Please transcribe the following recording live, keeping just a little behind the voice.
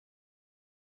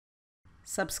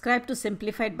Subscribe to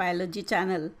Simplified Biology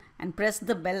channel and press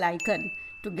the bell icon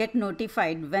to get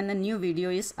notified when a new video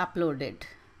is uploaded.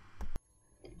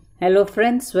 Hello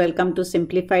friends, welcome to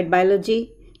Simplified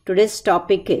Biology. Today's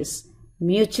topic is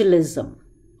mutualism.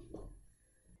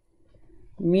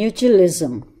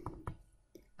 Mutualism.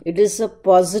 It is a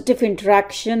positive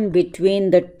interaction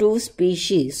between the two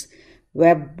species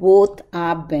where both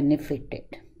are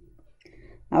benefited.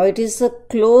 Now it is a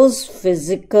close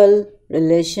physical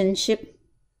relationship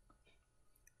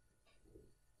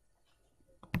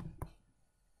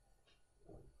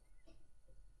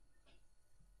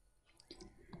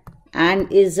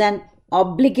and is an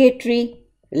obligatory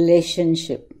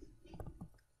relationship.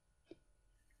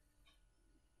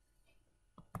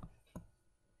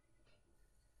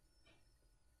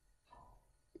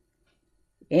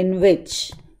 In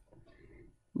which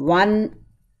one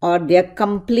or they are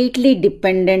completely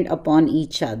dependent upon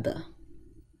each other.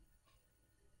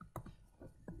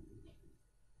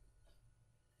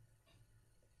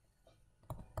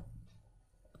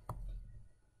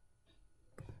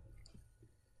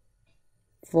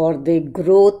 For their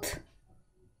growth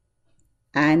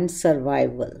and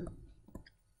survival.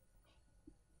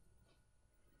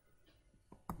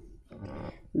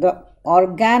 The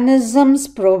organisms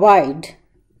provide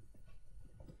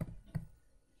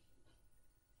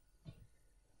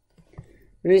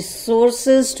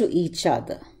resources to each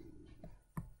other.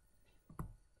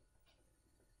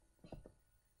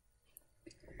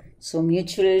 So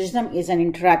mutualism is an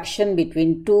interaction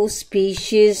between two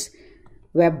species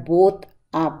where both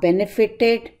are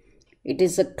benefited. It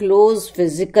is a close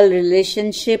physical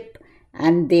relationship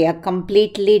and they are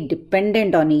completely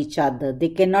dependent on each other. They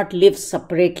cannot live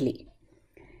separately.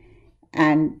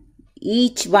 And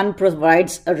each one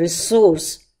provides a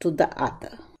resource to the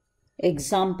other.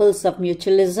 Examples of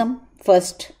mutualism.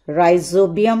 First,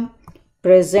 rhizobium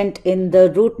present in the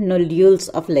root nodules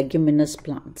of leguminous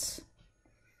plants.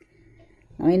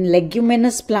 Now, in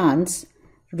leguminous plants,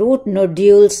 root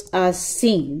nodules are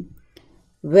seen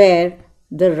where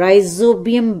the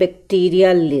rhizobium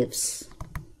bacteria lives.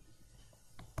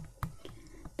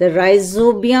 The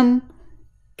rhizobium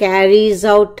carries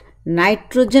out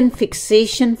nitrogen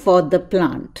fixation for the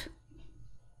plant.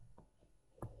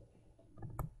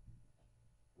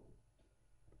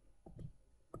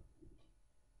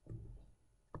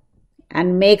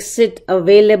 And makes it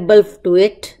available to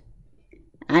it,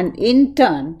 and in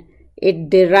turn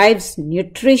it derives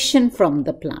nutrition from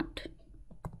the plant.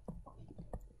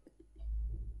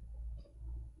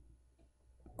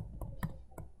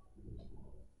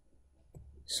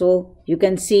 So you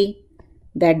can see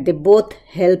that they both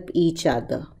help each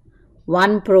other.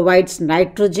 One provides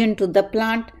nitrogen to the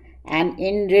plant and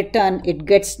in return it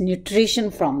gets nutrition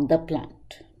from the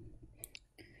plant.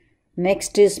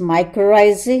 Next is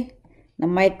mycorrhizae. Now,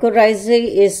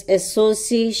 mycorrhizae is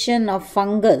association of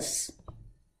fungus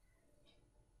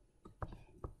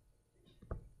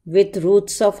with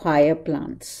roots of higher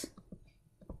plants.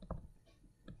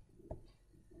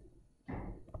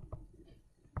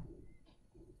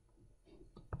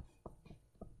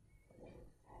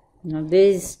 Now,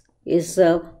 this is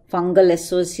a fungal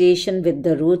association with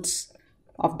the roots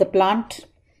of the plant.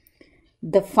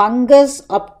 The fungus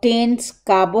obtains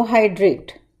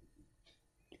carbohydrate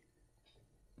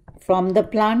from the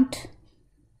plant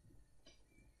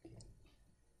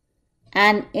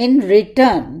and in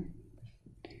return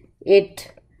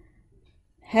it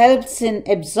helps in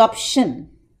absorption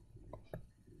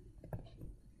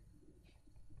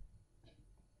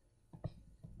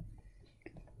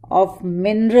of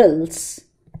minerals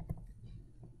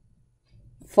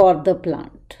for the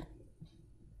plant.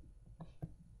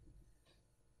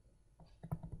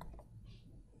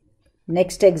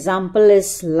 Next example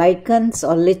is lichens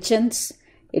or lichens.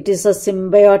 It is a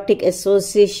symbiotic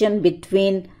association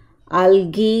between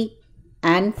algae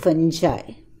and fungi.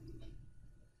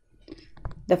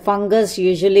 The fungus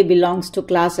usually belongs to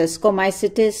class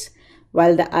Ascomycetes,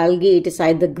 while the algae, it is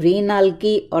either green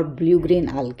algae or blue-green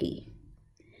algae.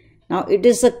 Now it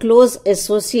is a close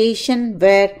association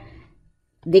where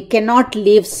they cannot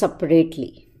live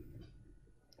separately.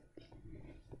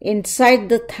 Inside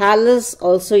the thallus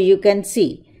also you can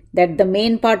see that the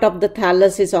main part of the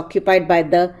thallus is occupied by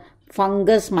the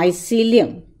fungus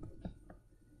mycelium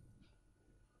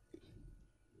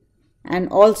and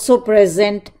also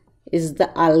present is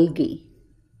the algae.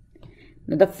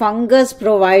 Now, the fungus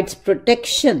provides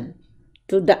protection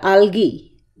to the algae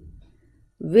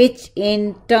which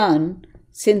in turn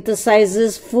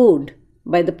synthesizes food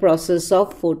by the process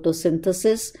of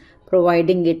photosynthesis,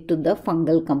 providing it to the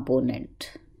fungal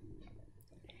component.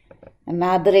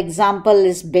 Another example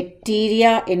is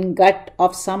bacteria in gut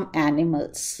of some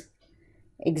animals.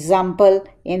 Example,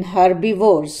 in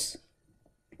herbivores,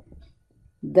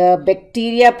 the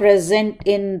bacteria present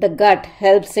in the gut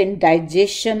helps in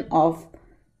digestion of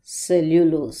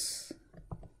cellulose.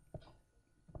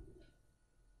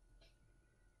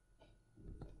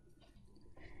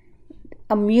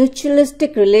 A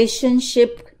mutualistic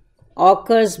relationship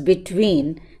occurs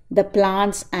between the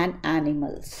plants and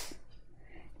animals.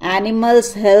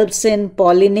 Animals helps in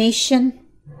pollination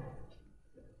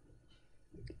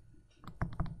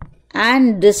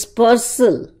and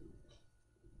dispersal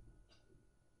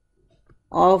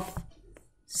of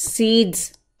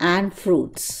seeds and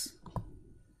fruits.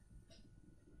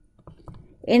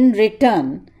 In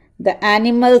return, the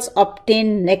animals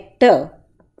obtain nectar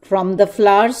from the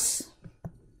flowers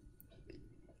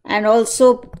and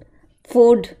also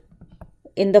food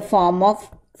in the form of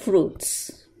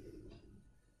fruits.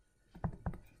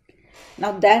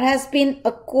 Now there has been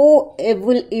a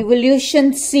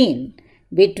co-evolution seen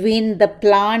between the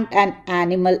plant and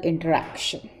animal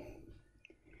interaction.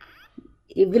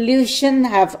 Evolution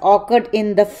have occurred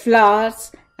in the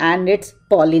flowers and its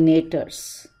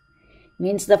pollinators.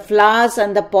 Means the flowers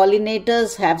and the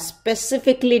pollinators have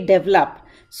specifically developed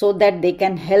so that they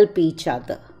can help each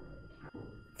other.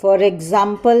 For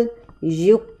example,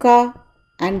 yucca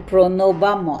and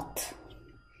pronoba moth.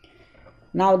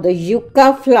 Now the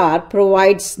yucca flower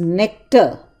provides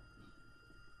nectar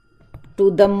to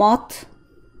the moth.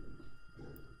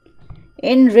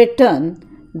 In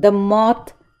return, the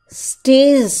moth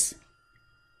stays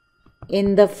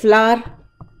in the flower,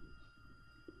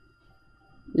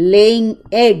 laying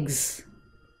eggs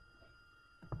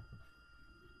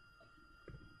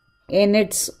in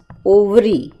its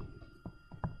ovary,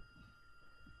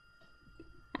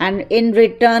 and in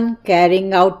return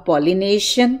carrying out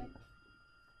pollination.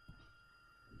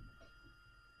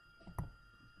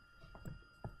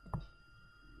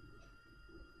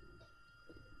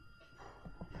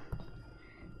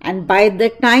 And by the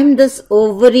time this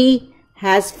ovary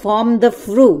has formed the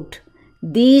fruit,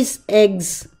 these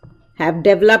eggs have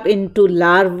developed into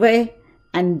larvae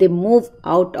and they move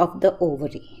out of the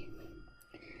ovary.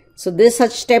 So this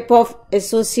such type of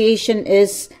association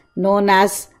is known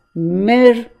as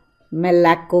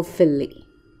myrmecophily.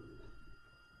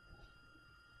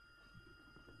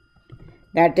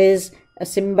 That is a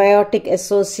symbiotic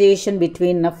association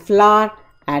between a flower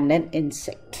and an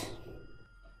insect.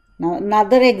 Now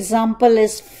another example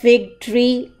is fig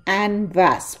tree and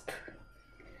wasp.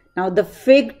 Now the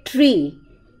fig tree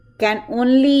can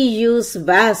only use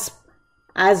wasp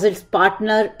as its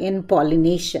partner in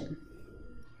pollination.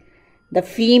 The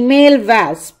female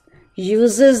wasp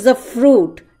uses the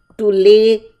fruit to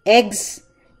lay eggs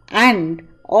and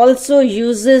also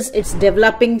uses its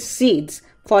developing seeds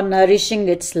for nourishing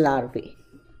its larvae.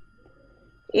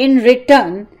 In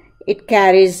return, it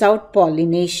carries out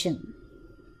pollination.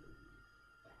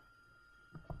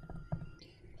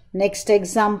 Next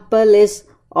example is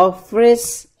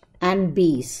orchis and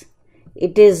bees.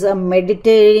 It is a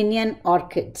Mediterranean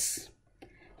orchids.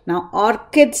 Now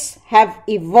orchids have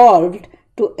evolved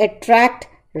to attract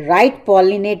right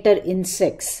pollinator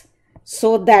insects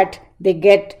so that they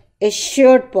get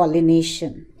assured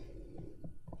pollination.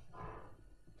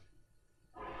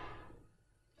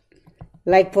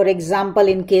 Like for example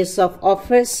in case of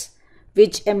orchis,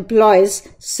 which employs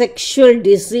sexual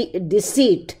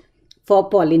deceit for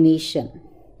pollination.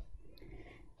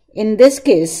 In this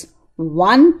case,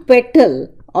 one petal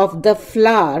of the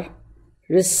flower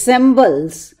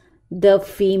resembles the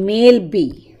female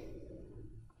bee.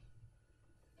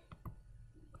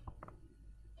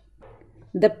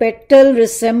 The petal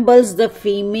resembles the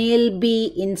female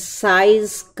bee in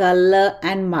size, color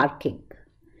and marking,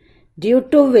 due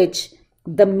to which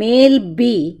the male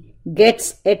bee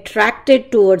gets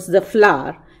attracted towards the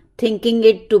flower, thinking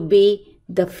it to be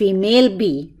the female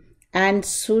bee, and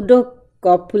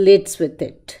pseudo-copulates with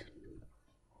it.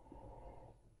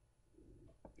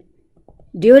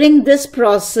 During this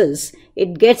process,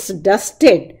 it gets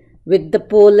dusted with the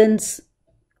pollens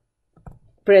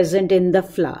present in the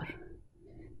flower.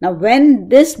 Now, when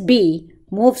this bee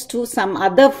moves to some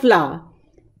other flower,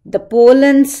 the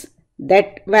pollens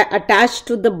that were attached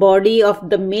to the body of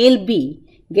the male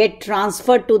bee get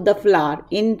transferred to the flower,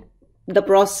 in the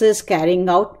process carrying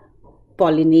out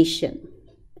pollination.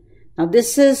 Now,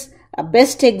 this is a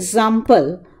best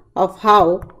example of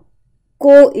how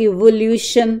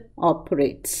co-evolution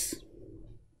operates.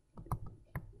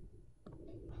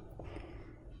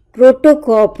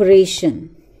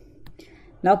 Proto-cooperation.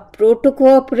 Now,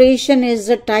 proto-cooperation is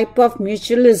a type of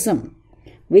mutualism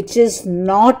which is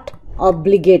not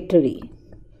obligatory.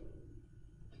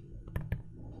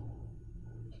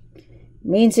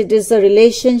 Means it is a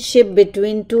relationship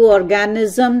between two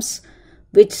organisms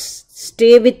which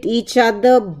stay with each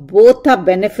other. Both are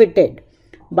benefited,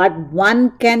 but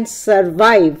one can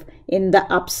survive in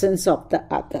the absence of the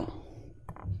other.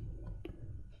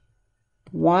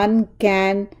 One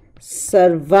can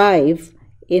survive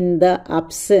in the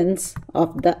absence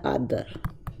of the other.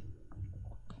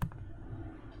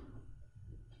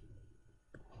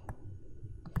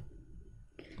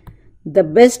 The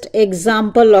best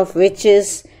example of which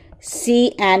is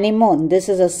sea anemone. This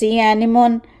is a sea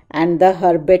anemone and the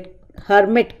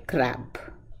hermit crab.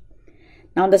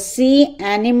 Now the sea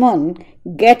anemone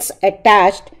gets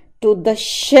attached to the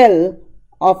shell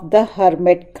of the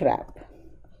hermit crab.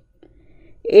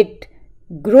 It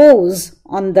grows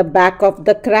on the back of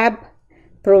the crab,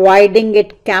 providing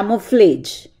it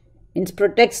camouflage. It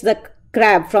protects the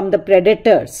crab from the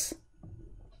predators.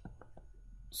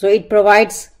 So it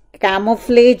provides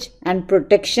camouflage and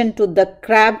protection to the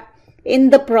crab.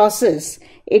 In the process,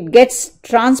 it gets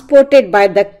transported by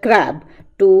the crab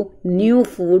to new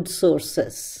food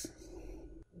sources.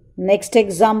 Next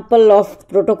example of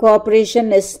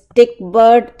protocooperation is tick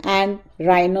bird and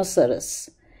rhinoceros.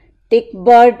 Tick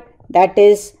bird, that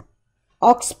is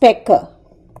oxpecker.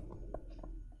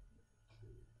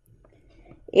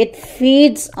 It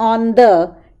feeds on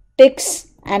the ticks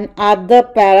and other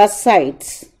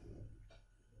parasites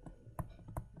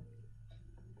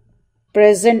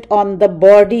present on the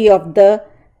body of the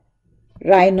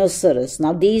rhinoceros.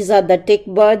 Now these are the tick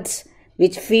birds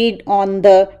which feed on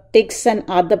the ticks and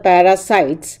other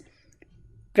parasites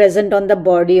present on the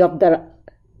body of the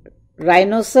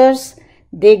rhinoceros.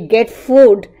 They get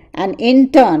food and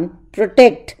in turn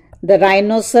protect the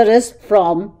rhinoceros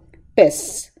from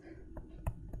pests.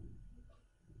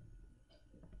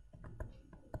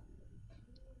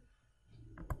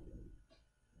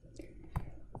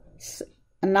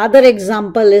 Another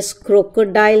example is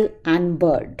crocodile and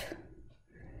bird.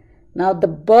 Now the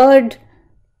bird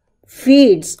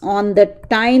feeds on the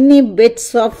tiny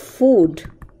bits of food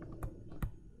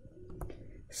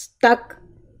stuck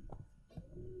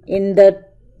in the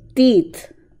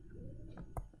teeth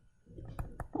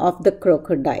of the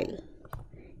crocodile,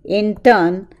 in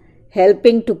turn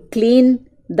helping to clean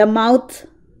the mouth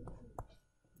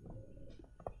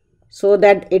so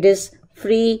that it is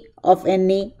free of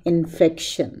any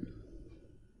infection.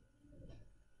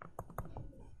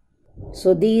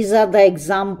 So these are the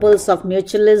examples of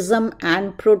mutualism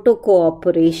and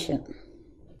proto-cooperation.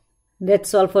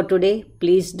 That's all for today.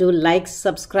 Please do like,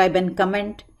 subscribe and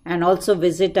comment, and also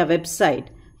visit our website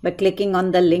by clicking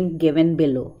on the link given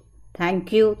below.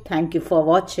 Thank you for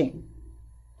watching.